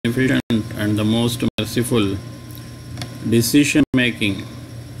efficient and the most merciful. Decision making.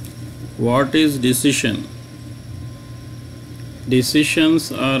 What is decision?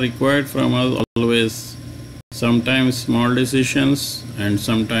 Decisions are required from us always. Sometimes small decisions and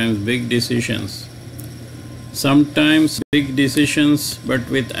sometimes big decisions. Sometimes big decisions but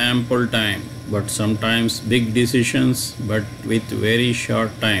with ample time, but sometimes big decisions but with very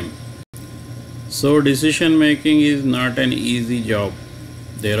short time. So decision making is not an easy job.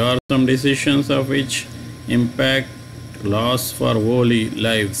 There are some decisions of which impact loss for whole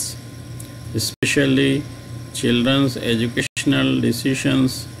lives, especially children's educational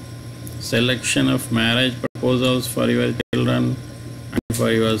decisions, selection of marriage proposals for your children and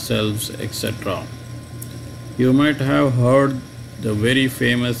for yourselves, etc. You might have heard the very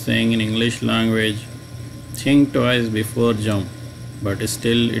famous saying in English language, think twice before jump, but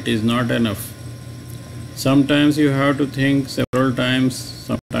still it is not enough. Sometimes you have to think several times,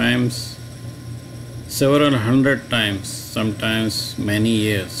 sometimes several hundred times, sometimes many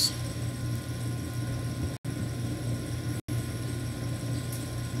years.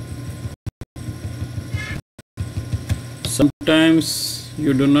 Sometimes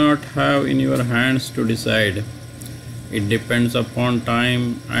you do not have in your hands to decide. It depends upon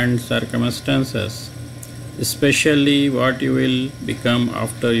time and circumstances, especially what you will become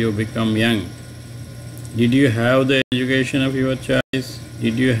after you become young. Did you have the education of your choice?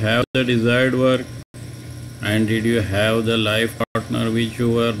 Did you have the desired work? And did you have the life partner which you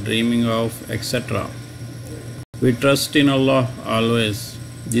were dreaming of, etc.? We trust in Allah always.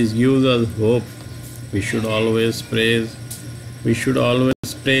 This gives us hope. We should always pray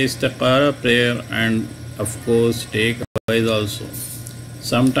istikhara prayer and of course take advice also.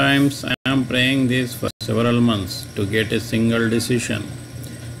 Sometimes I am praying this for several months to get a single decision.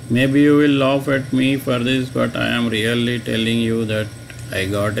 Maybe you will laugh at me for this, but I am really telling you that I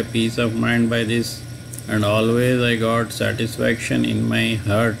got a peace of mind by this, and always I got satisfaction in my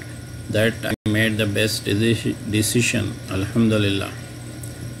heart that I made the best decision. Alhamdulillah.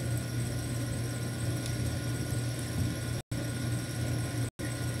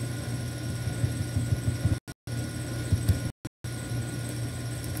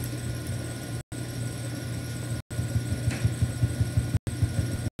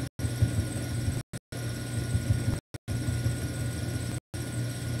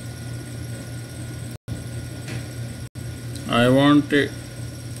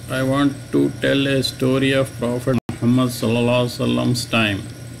 I want to tell a story of Prophet Muhammad sallallahu alaihi wasallam's time.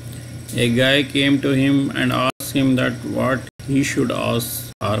 A guy came to him and asked him that what he should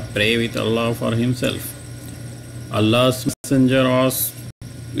ask or pray with Allah for himself. Allah's messenger asked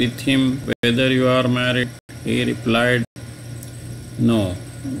with him whether you are married. He replied, no.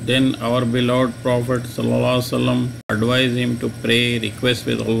 Then our beloved Prophet sallallahu alaihi wasallam advised him to pray, request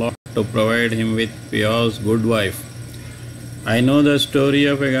with Allah to provide him with pious good wife. I know the story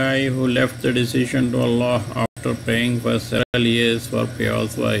of a guy who left the decision to Allah after praying for several years for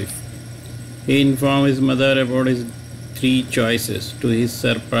pious wife. He informed his mother about his 3 choices. To his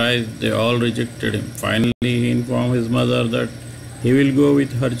surprise, they all rejected him. Finally, he informed his mother that he will go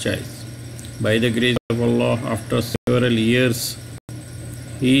with her choice. By the grace of Allah, after several years,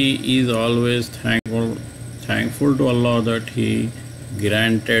 he is always thankful to Allah that He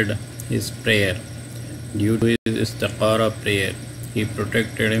granted his prayer. Due to his istikhara prayer, He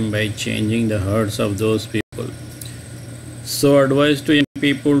protected him by changing the hearts of those people. So advise to young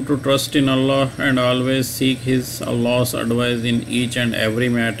people to trust in Allah and always seek Allah's advice in each and every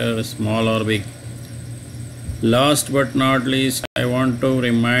matter, small or big. Last but not least, I want to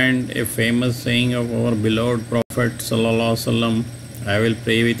remind a famous saying of our beloved Prophet sallallahu alaihi wasallam. I will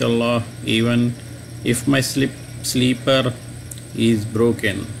pray with Allah even if my sleeper is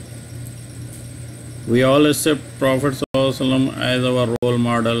broken. We all accept Prophet ﷺ as our role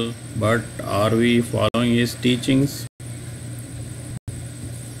model, but are we following his teachings?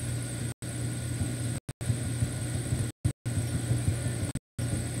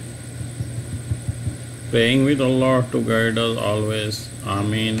 Praying with Allah to guide us always.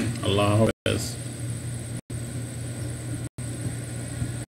 Ameen. Allah Hafiz.